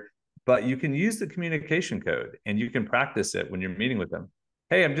clear. But you can use the communication code and you can practice it when you're meeting with them.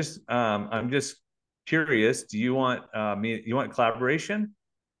 Hey, I'm just curious. Do you want me? You want collaboration?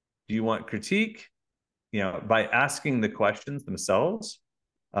 Do you want critique? By asking the questions themselves,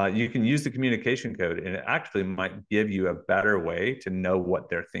 you can use the communication code, and it actually might give you a better way to know what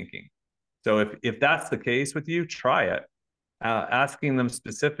they're thinking. So if that's the case with you, try it. Asking them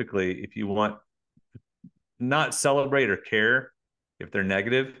specifically if you want, not celebrate or care if they're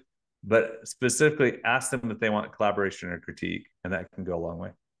negative, but specifically ask them if they want collaboration or critique, and that can go a long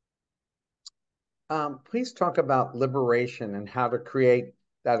way. Please talk about liberation and how to create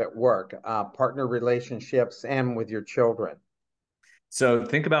that at work, partner relationships, and with your children. So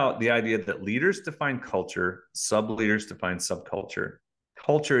think about the idea that leaders define culture, sub leaders define subculture.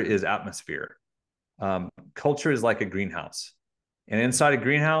 Culture is atmosphere. Culture is like a greenhouse. And inside a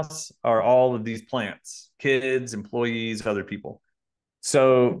greenhouse are all of these plants, kids, employees, other people.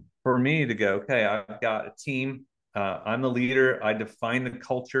 So for me to go, okay, I've got a team. I'm the leader. I define the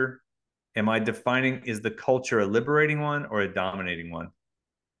culture. Is the culture a liberating one or a dominating one?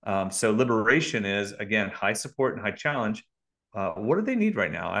 So liberation is, again, high support and high challenge. What do they need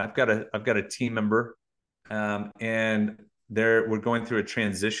right now? I've got a team member, and we're going through a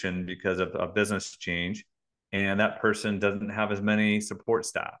transition because of a business change, and that person doesn't have as many support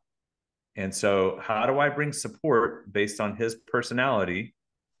staff. And so, how do I bring support based on his personality?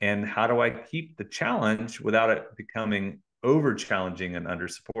 And how do I keep the challenge without it becoming over challenging and under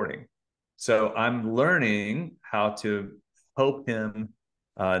supporting? So, I'm learning how to help him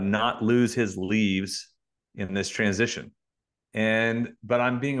not lose his leaves in this transition. But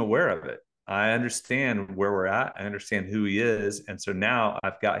I'm being aware of it. I understand where we're at. I understand who he is. And so now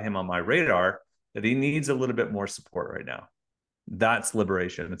I've got him on my radar that he needs a little bit more support right now. That's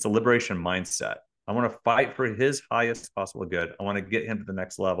liberation. It's a liberation mindset. I want to fight for his highest possible good. I want to get him to the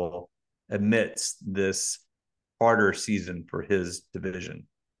next level amidst this harder season for his division.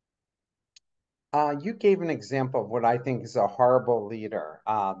 You gave an example of what I think is a horrible leader,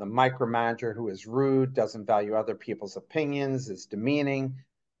 the micromanager who is rude, doesn't value other people's opinions, is demeaning.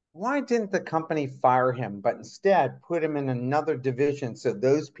 Why didn't the company fire him, but instead put him in another division so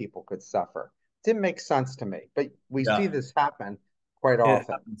those people could suffer? Didn't make sense to me, but we see Yeah, this happen quite it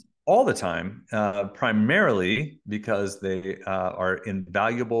often. happens all the time, primarily because they are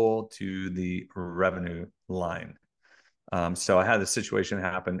invaluable to the revenue line. So I had this situation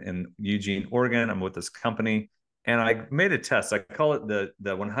happen in Eugene, Oregon. I'm with this company, and I made a test. I call it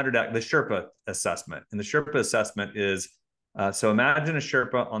the 100 the Sherpa assessment. And the Sherpa assessment is so imagine a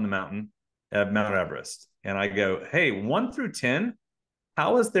Sherpa on the mountain at Mount Everest, and I go, hey, 1 through 10,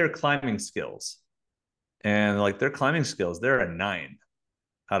 how is their climbing skills? And like their climbing skills, they're a 9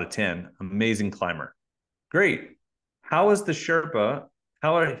 out of 10. Amazing climber. Great. How is the Sherpa?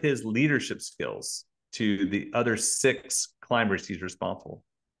 How are his leadership skills to the other 6 climbers he's responsible?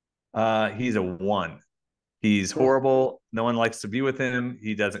 He's a 1. He's horrible. No one likes to be with him.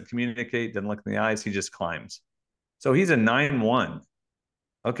 He doesn't communicate, doesn't look in the eyes. He just climbs. So he's a 9-1.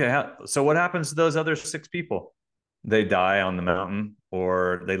 Okay. So what happens to those other 6 people? They die on the mountain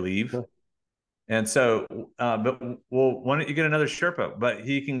or they leave. And so, but well, why don't you get another Sherpa? But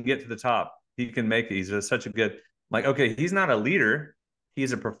he can get to the top. He can make it. He's such a good, like, okay, he's not a leader.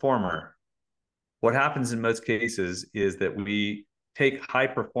 He's a performer. What happens in most cases is that we take high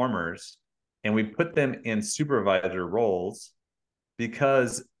performers and we put them in supervisor roles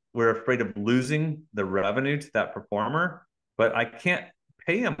because we're afraid of losing the revenue to that performer. But I can't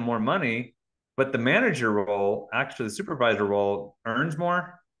pay him more money. But the manager role, actually, the supervisor role earns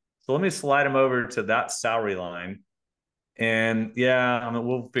more. So let me slide him over to that salary line. And yeah, I mean,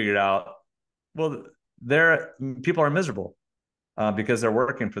 we'll figure it out. Well, people are miserable because they're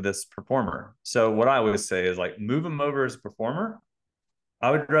working for this performer. So what I always say is like move them over as a performer. I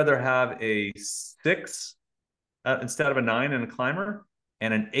would rather have a 6 instead of a 9 and a climber,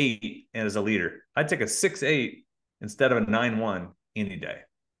 and an 8 as a leader. I'd take a 6.8 instead of a 9.1 any day.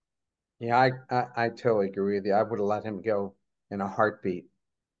 Yeah, I totally agree with you. I would have let him go in a heartbeat.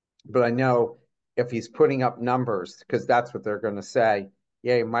 But I know if he's putting up numbers, because that's what they're going to say,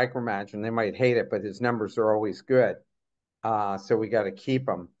 yeah, he micromanaging. They might hate it, but his numbers are always good. So we got to keep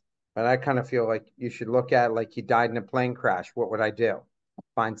him. But I kind of feel like you should look at it like he died in a plane crash. What would I do?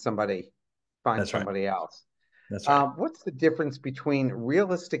 Find somebody, find That's right. somebody else. That's right. What's the difference between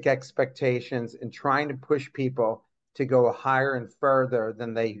realistic expectations and trying to push people to go higher and further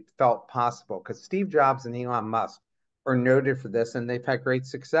than they felt possible? Because Steve Jobs and Elon Musk are noted for this, and they've had great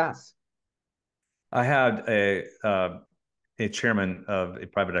success. I had a chairman of a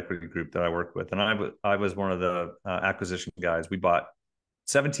private equity group that I worked with, and I was one of the acquisition guys. We bought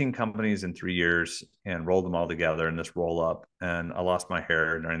 17 companies in 3 years and rolled them all together in this roll up. And I lost my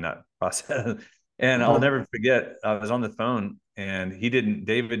hair during that process. And I'll never forget, I was on the phone and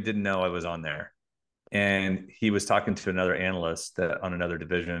David didn't know I was on there. And he was talking to another analyst on another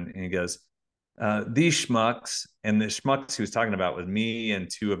division. And he goes, these schmucks, and the schmucks he was talking about was me and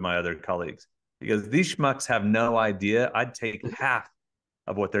two of my other colleagues. He goes, these schmucks have no idea I'd take half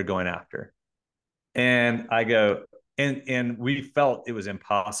of what they're going after. And I go, and we felt it was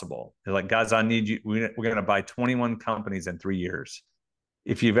impossible. They're like, guys, I need you. We're going to buy 21 companies in 3 years.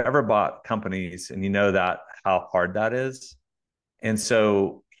 If you've ever bought companies and you know that how hard that is. And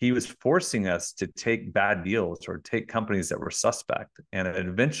so he was forcing us to take bad deals or take companies that were suspect, and it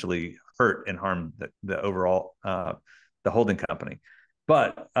eventually hurt and harmed the overall the holding company.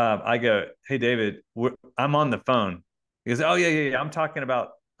 But I go, hey David, I'm on the phone. He goes, oh yeah. I'm talking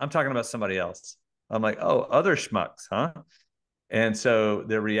about somebody else. I'm like, oh, other schmucks, huh? And so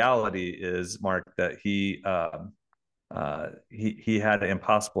the reality is, Mark, that he had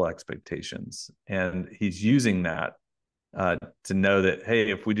impossible expectations, and he's using that to know that,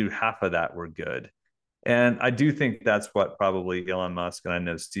 hey, if we do half of that, we're good. And I do think that's what probably Elon Musk, and I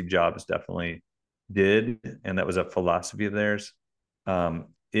know Steve Jobs definitely did, and that was a philosophy of theirs.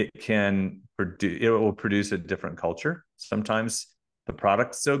 It will produce a different culture. Sometimes the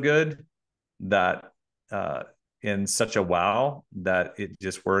product's so good that in such a wow that it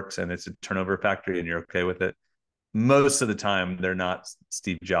just works and it's a turnover factory and you're okay with it. Most of the time, they're not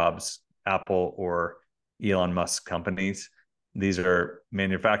Steve Jobs, Apple, or Elon Musk companies. These are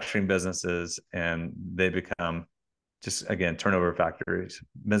manufacturing businesses, and they become just, again, turnover factories,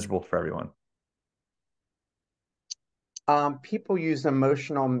 miserable for everyone. People use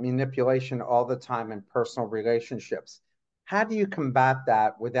emotional manipulation all the time in personal relationships. How do you combat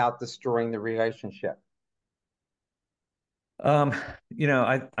that without destroying the relationship? Um,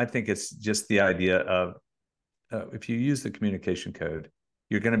 I think it's just the idea of if you use the communication code,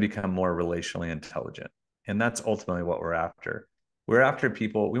 you're going to become more relationally intelligent. And that's ultimately what we're after. We're after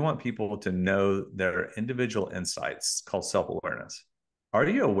people, we want people to know their individual insights called self awareness. Are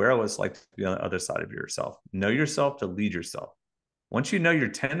you aware of what it's like to be on the other side of yourself? Know yourself to lead yourself. Once you know your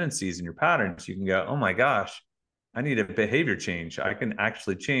tendencies and your patterns, you can go, oh my gosh, I need a behavior change. I can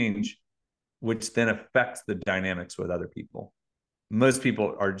actually change, which then affects the dynamics with other people. Most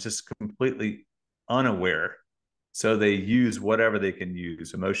people are just completely unaware. So they use whatever they can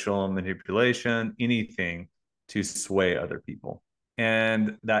use, emotional manipulation, anything to sway other people.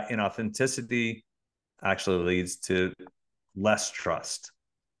 And that inauthenticity actually leads to less trust.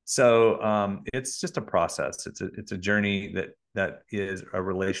 So it's just a process. It's a journey that is a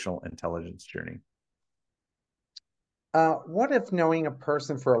relational intelligence journey. What if knowing a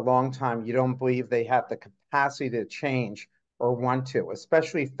person for a long time, you don't believe they have the capacity to change or want to,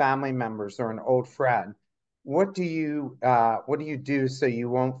 especially family members or an old friend? What do you do so you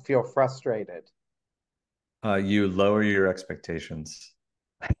won't feel frustrated? You lower your expectations.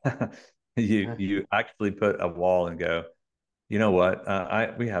 You actually put a wall and go, you know what?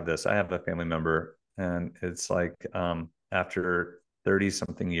 We have this. I have a family member, and it's like after 30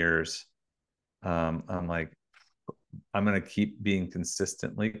 something years, I'm like, I'm going to keep being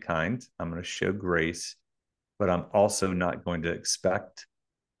consistently kind. I'm going to show grace, but I'm not going to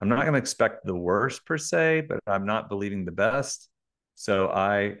expect the worst per se, but I'm not believing the best. So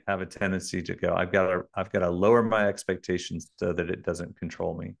I have a tendency to go, I've got to lower my expectations so that it doesn't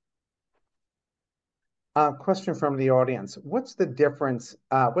control me. Question from the audience. What's the difference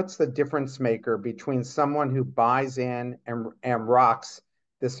maker between someone who buys in and rocks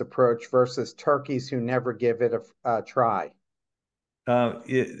this approach versus turkeys who never give it a try?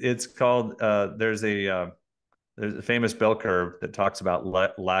 It's called there's a famous bell curve that talks about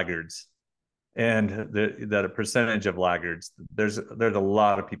laggards, and that a percentage of laggards. There's a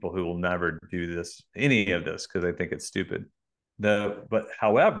lot of people who will never do any of this because they think it's stupid. But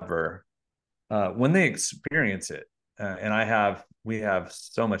however, when they experience it, we have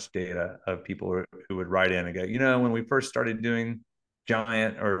so much data of people who would write in and go, when we first started doing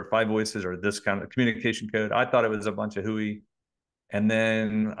Giant or Five Voices or this kind of communication code, I thought it was a bunch of hooey. And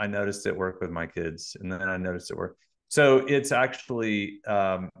then I noticed it worked with my kids, and then I noticed it worked. So it's actually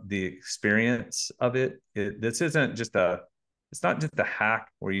the experience of it. This isn't just it's not just a hack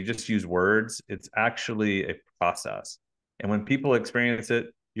where you just use words. It's actually a process. And when people experience it,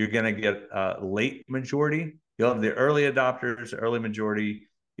 you're going to get a late majority. You'll have the early adopters, early majority.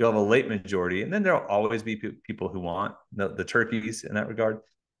 You'll have a late majority, and then there'll always be people who want the turkeys in that regard.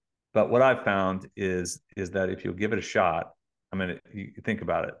 But what I've found is that if you'll give it a shot, you think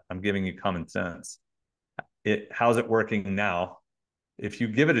about it. I'm giving you common sense. How's it working now? If you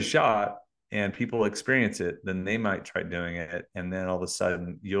give it a shot and people experience it, then they might try doing it, and then all of a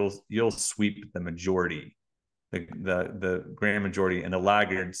sudden you'll sweep the majority, the grand majority, and the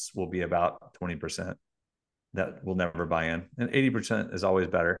laggards will be about 20% that will never buy in, and 80% is always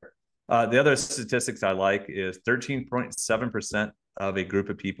better. The other statistics I like is 13.7% of a group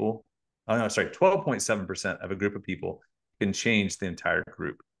of people. Oh no, sorry, 12.7% of a group of people can change the entire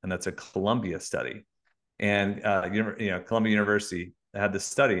group, and that's a Columbia study. And Columbia University had this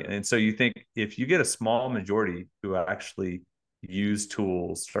study, and so you think if you get a small majority who actually use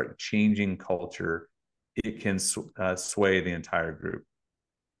tools, start changing culture, it can sway the entire group.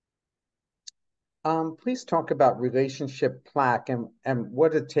 Please talk about relationship plaque and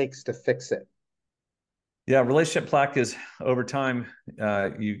what it takes to fix it. Yeah, relationship plaque is over time,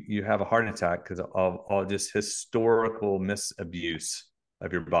 you have a heart attack because of all just historical misabuse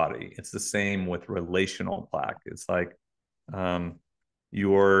of your body. It's the same with relational plaque. It's like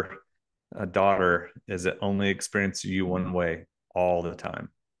your daughter is only experiencing you one way all the time.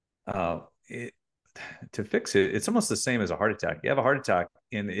 It, to fix it, it's almost the same as a heart attack. You have a heart attack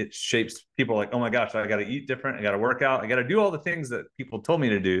and it shapes people like, oh my gosh, I got to eat different. I got to work out. I got to do all the things that people told me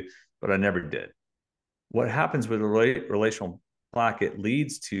to do, but I never did. What happens with relational plaque, it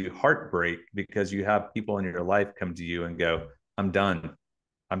leads to heartbreak because you have people in your life come to you and go, I'm done.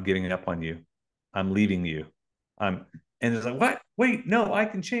 I'm giving up on you. I'm leaving you. And it's like, what? Wait, no, I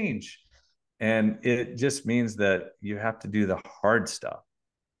can change. And it just means that you have to do the hard stuff,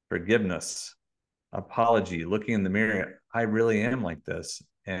 forgiveness, apology, looking in the mirror. I really am like this.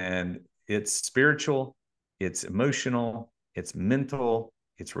 And it's spiritual, it's emotional, it's mental,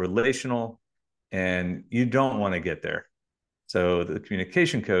 it's relational, and you don't want to get there. So the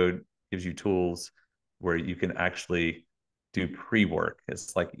communication code gives you tools where you can actually do pre-work.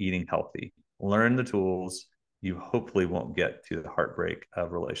 It's like eating healthy. Learn the tools. You hopefully won't get to the heartbreak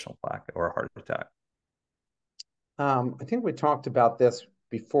of relational plaque or a heart attack. I think we talked about this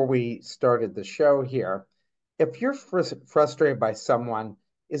before we started the show here. If you're frustrated by someone,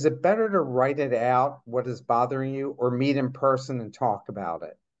 is it better to write it out, what is bothering you, or meet in person and talk about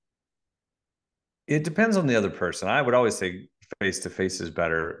it? It depends on the other person. I would always say face to face is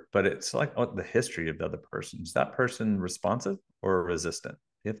better, but it's like the history of the other person. Is that person responsive or resistant?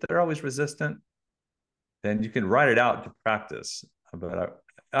 If they're always resistant, then you can write it out to practice. But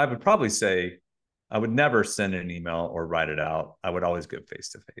I would probably say I would never send an email or write it out. I would always go face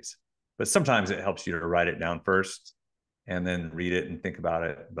to face. But sometimes it helps you to write it down first and then read it and think about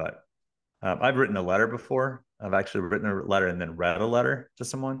it. But I've written a letter before. I've actually written a letter and then read a letter to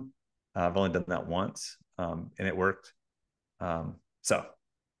someone. I've only done that once, and it worked. So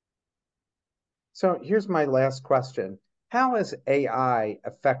So here's my last question. How is AI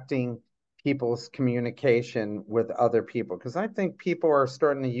affecting people's communication with other people? Because I think people are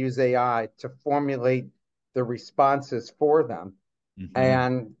starting to use AI to formulate the responses for them.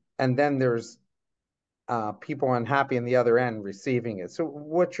 mm-hmm. And then there's people unhappy on the other end receiving it. So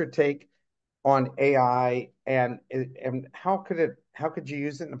what's your take on AI and how could you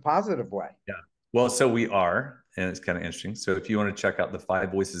use it in a positive way? Yeah. Well, so we are, and it's kind of interesting. So if you want to check out the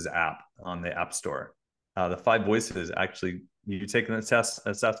Five Voices app on the App Store, the Five Voices actually, you take an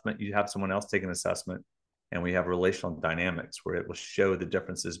assessment, you have someone else take an assessment, and we have relational dynamics where it will show the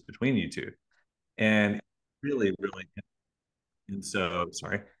differences between you two. And really, really, and so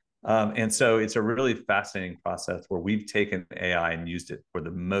sorry. And so it's a really fascinating process where we've taken AI and used it for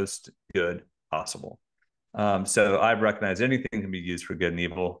the most good possible. So I've recognized anything can be used for good and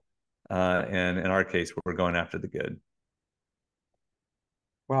evil. And in our case, we're going after the good.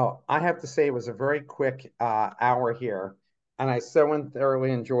 Well, I have to say it was a very quick hour here, and I so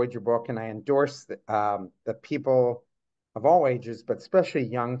thoroughly enjoyed your book, and I endorse that people of all ages, but especially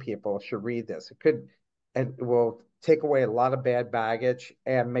young people, should read this. It will take away a lot of bad baggage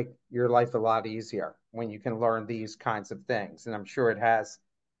and make your life a lot easier. when you can learn these kinds of things. And I'm sure it has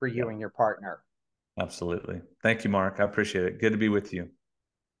for you Yeah, and your partner. absolutely. Thank you, Mark. I appreciate it. Good to be with you.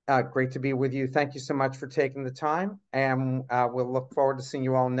 Great to be with you. Thank you so much for taking the time. And we'll look forward to seeing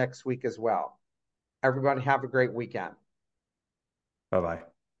you all next week as well. Everybody have a great weekend. Bye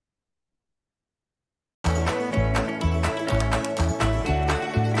bye.